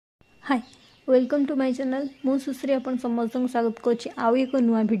Hi welcome to my channel मु सुश्री अपन समस्त स्वागत करछि आउ एक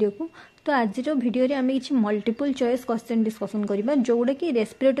नुआ वीडियो को। तो आज वीडियो रे आमे किछि मल्टीपल चॉइस क्वेश्चन डिस्कशन करबा जोडा कि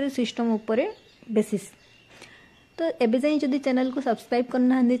रेस्पिरेटरी सिस्टम ऊपर बेसिस। तो एबे जाई जदी चैनल को सब्सक्राइब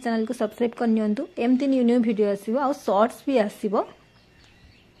करना हंदी चैनल को सब्सक्राइब कर नियंतु एमती न्यू न्यू वीडियो आसीबो आ शॉर्ट्स भी आसीबो।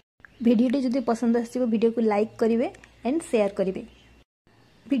 वीडियो जदी पसंद आसीबो वीडियो को लाइक करिवे एंड शेयर करिवे।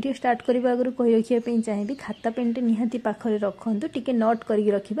 वीडियो स्टार्ट करने आगे कही रखा चाहिए खाता पेन टे निहाती पाखरे रखु टिके नोट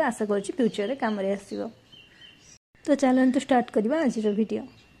करके रखिए आशा करुँच फ्यूचर रे काम रे आसीबो। तो चलते स्टार्ट करवा आज video.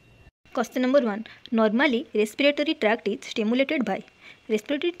 Question number 1 normally respiratory tract is stimulated by.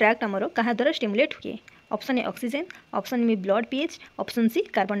 Respiratory tract आमर क्या द्वारा स्टिमुलेट हुए? Option A oxygen, option B blood pH, option C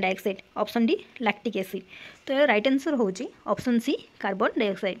carbon dioxide, option D lactic acid. तो यार राइट आंसर होची option C carbon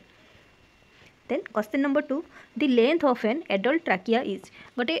dioxide. Then question number 2 the length of an adult trachea is।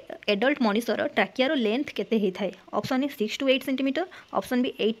 गोटे adult मनीषर ट्राकियार length केते ही थाए? Option A 6 to 8 centimetre, option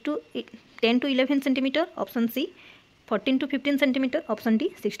B 10 to 11 centimetre, option C 14 to 15 centimetre, option D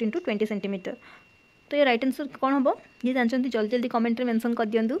 16 to 20 centimetre. तो ये right answer कौन हम ये जानते जल्दी जल्दी कमेंट रे मेंशन कर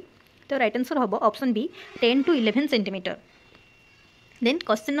दियंतु। तो राइट आंसर हम option B 10 to 11 centimetre. Then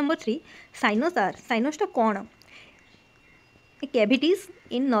question number 3 sinus are. Sinus टा कौन? Cavities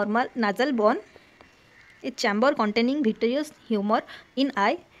in normal नाजल bone, a chamber containing vitreous humor in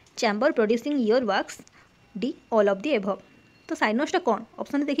eye, chamber producing earwax, D all of the above। तो sinus टा कौन?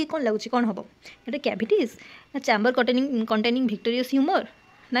 Option देखिए कौन लगुच कौन हम ये कैविटीज ना चैम्बर कंटेनिंग विक्टोरियस ह्यूमर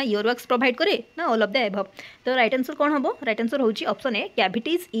ना इयरवैक्स प्रोवाइड करे ना ऑल ऑफ द एबव। तो राइट आंसर कौन हम? राइट आंसर होची option A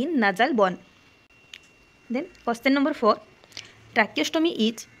cavities in नाजल bone. Then question number 4 tracheostomy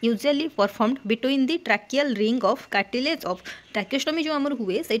is usually performed between the tracheal ring of cartilage of. Tracheostomy जो आमर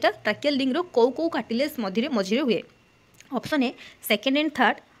हुए सेटा ट्रैकियल रिंग रो कौ कार्टिलेज मझिरे हुए? Option A second and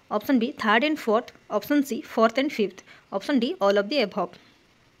third, option B third and fourth, option C fourth and fifth, option D all of the above.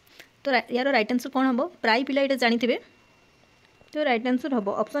 तो यार right answer कौन हम? प्राय पिला ये जानी। तो राइट आंसर हम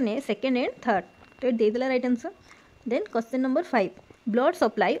option A second and third. तो ये देदेला right answer. Then question number 5 blood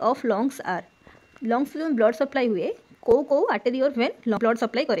supply of lungs are. Lungs जो ब्लड सप्लाई हुए को आर्टेरी और वेन ब्लड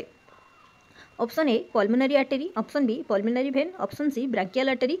सप्लाई करे? Option A pulmonary artery, option B pulmonary vein, option C branchial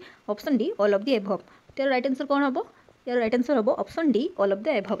artery, option D all of the above. तो right answer कौन हम? यार right answer हम option D all of the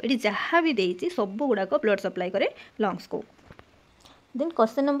above. ये जहाँ भी देती सब गुड़ाक ब्लड सप्लाई करे लंग्स को। Then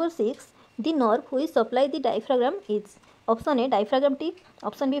question number 6 the nerve which supply the diaphragm is. Option A डायफ्राग्रामटिक,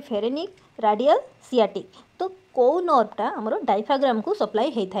 option B phrenic, radial, sciatic. तो कौ नर्वटा आमर डायफ्राग्राम को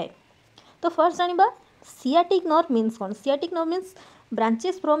सप्लाई होता है? तो फर्स्ट जानिबा सियाटिक नर्व मीन्स कौन? Sciatic nerve means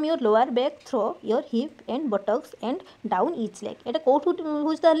branches from your lower back throw your hip and buttocks and down each leg. एटा कोठू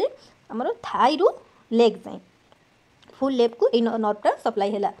होछ ताले हमरो थाई रु लेग जाय फुल लेग को इन नर्वटा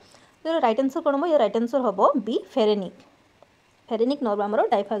सप्लाई हैला। तो राइट आंसर कोन? यो राइट आंसर हबो बी फेरेनिक। फेरेनिक नर्व हमरो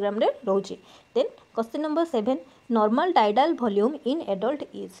डायफ्राग्राम रे रहउची। Then question number 7 normal tidal volume in adult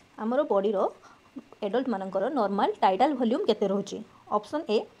is. हमरो बॉडी रो एडल्ट मानकर नॉर्मल टाइडल वॉल्यूम केते रहउची? Option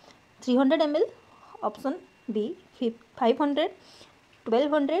A 300 ml, option B 500,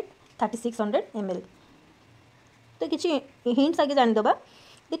 1200, 3600 ml। तो किसी हिंट्स आगे जानीदबा।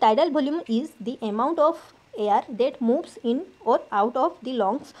 The tidal volume is the amount of air that moves in और out of the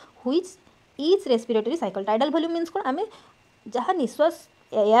lungs which is respiratory cycle. Tidal volume means कौन? आम जहाँ निश्वास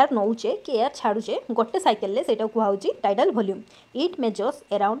air नौचे कि एयर छाड़ुचे गोटे साइकेल से कहुच्छी tidal volume. It measures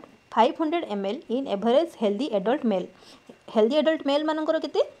around 500 ml in average healthy adult mail. Healthy adult mail मानकर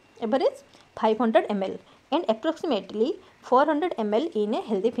केते average 500 ml and approximately 400 ml in a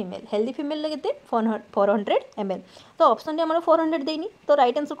healthy female. Healthy female लगे 400 ml। तो ऑप्शन डी 400 देनी। तो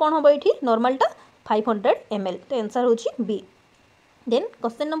right answer कौन हम ये नॉर्मलटा 500 ml। तो आंसर होची B. Then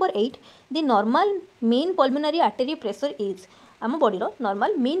question number 8 the normal mean pulmonary artery pressure is. आम बॉडी रो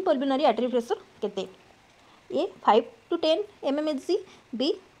normal mean pulmonary artery pressure केते? ए 5 to 10 mmHg,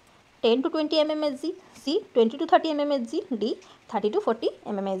 B 10 to 20 mmHg, C 20 to 30 mmHg, D 30 to 40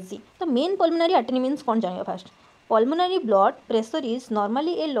 mmHg। तो main pulmonary artery means कौन जानिए first? Pulmonary blood pressure is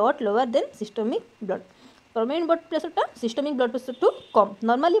normally a lot lower than systemic blood. Pulmonary blood प्रेशरटा systemic blood pressure to come.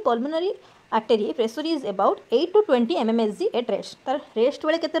 Normally pulmonary artery pressure is about 8 to 20 mmHg at rest. तार rest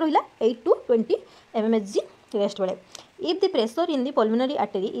बेले केते रहिला 8 to 20 mmHg rest बेले। If the pressure in the pulmonary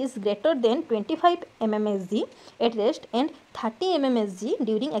artery is greater than 25 mmHg at rest and 30 mmHg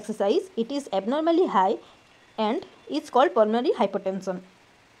during exercise, it is abnormally high and is called pulmonary hypertension।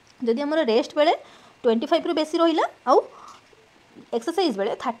 जदि हमर rest बेले 25 रु बेसी रहिला आउ एक्सरसाइज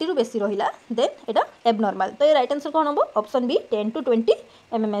बेले 30 रु बेसी रहिला देन एटा एबनॉर्मल। तो ये राइट आंसर कौन हम? Option B 10 to 20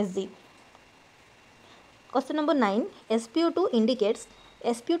 mmHg। Question number 9 SpO2 indicates.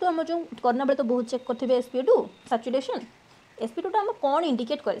 SpO2 आम जो करना बेले तो बहुत चेक करते SpO2 सैचुरेशन। sp2 आम कौन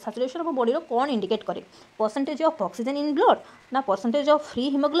इंडिकेट करे सैचुरेशन ऑफ बॉडी कौन इंडिकेट करे percentage of oxygen in blood ना percentage of free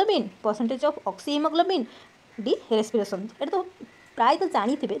haemoglobin percentage of oxy haemoglobin D respiration ये तो प्राय तो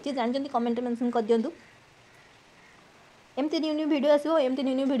जानी थे जी जानते कमेंट मेंशन कर दिंतु एमती न्यू न्यू वीडियो आसो एमती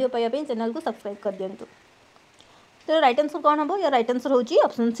न्यू न्यू वीडियो पाइबा चैनल को सब्सक्राइब कर दिंतु तो राइट आंसर कौन हम या राइट आंसर होची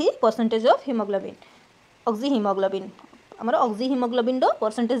option C percentage of haemoglobin oxy haemoglobin आमर ऑक्सी हिमोग्लोबिन रो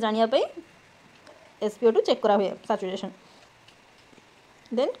परसेंटेज जानिया पे spo2 चेक करा हुए saturation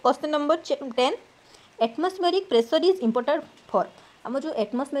then question number 10 atmospheric pressure is important for आम जो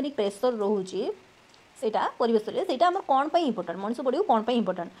एटमॉस्फेरिक प्रेशर रोचे सेटा परिवेश रे सेटा आम कौन पाई इम्पोर्टेंट मनुष्य बॉडी को कौन पाई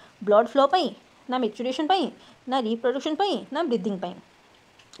इम्पोर्टेंट ब्लड फ्लो पाई ना मैच्यूरेशन पाई ना रिप्रोडक्शन पाई ना ब्रीदिंग पाई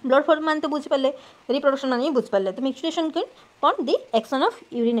ब्लड फ्लो मान तो बुझिपारे रिप्रोडक्शन मान बुझिपारे तो मैच्यूरेशन कौन दी एक्शन ऑफ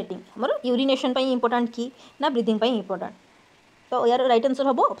यूरिनेटिंग आमर यूरिनेशन पाई इम्पोर्टेंट कि ना ब्रीदिंग पाई इम्पोर्टेंट तो यार राइट आंसर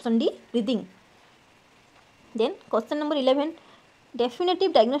हम option D breathing then question number 11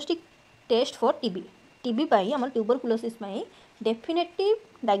 definitive diagnostic test for TB पाई आमर ट्यूबरकुलोसिस पाई डेफिनेटिव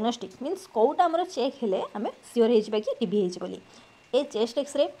डायग्नोस्टिक मीन्स कौटा आमर चेक हेले आम सियोर हो कि टीबी होली ए चेस्ट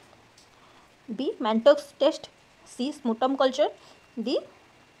एक्सरे बी मैंटोक्स टेस्ट सी स्पुटम कल्चर डी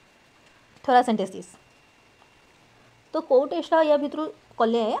थोरासेंटेसिस तो कौ टेस्ट या भितर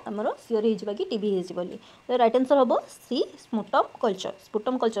कले आमर सियोर हो कि टीबी होली तो राइट आंसर हम सी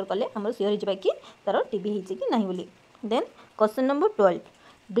स्पुटम कल्चर कले आमर सियोर हो कि तार टीबी हो कि नहीं बोली then question number 12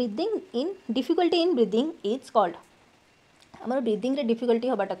 breathing in difficulty in breathing is called आमर ब्रीदिंग रे डिफिकल्टी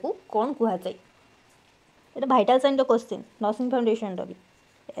हबाटा को कौन कह जाए ये भाइटाल साइन रो क्वेश्चन नर्सिंग फाउंडेशन रो भी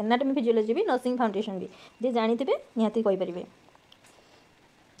एनाटॉमी फिजियोलॉजी भी नर्सिंग फाउंडेशन भी जे जानी थे निहाती कहि परिबे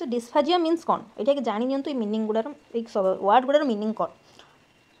तो डिस्फाजिया मीन्स कौन ये जानी नियंतु मीनिंग गुडार एक वर्ड गुडार मीनिंग कौन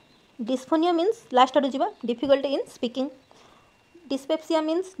डिस्फोनिया मीन्स लास्ट आडू जावा difficulty in speaking dyspepsia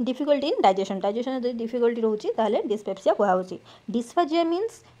means difficulty in digestion जो डिफिकल्टी रोचे ताहले dyspepsia कहुच्छी डिस्फाजिया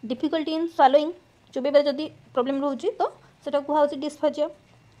means difficulty in swallowing चुबेबार जदि प्रॉब्लम रोचे तो सेटा कहुच्छी डिस्फाजिया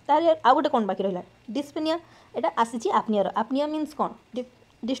ताहले आउ गोटे कौन बाकी रहा डिस्पेनिया एटा आसी आपनिया आपनिया मीन्स कौन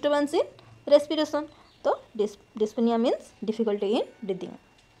डिस्टर्बेंस इन रेस्पिरेशन तो dyspnoea means difficulty in breathing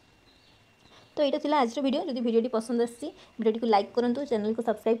तो यहाँ थी आज वीडियो जब वीडियो पसंद आसी वीडियो को लाइक करूँ चैनल को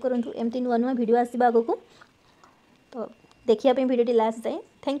सब्सक्राइब करूँ एमती नुआ नुआ वीडियो आसवा आगक तो देखिए वीडियो लास्ट जाए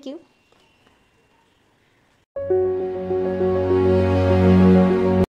थैंक यू।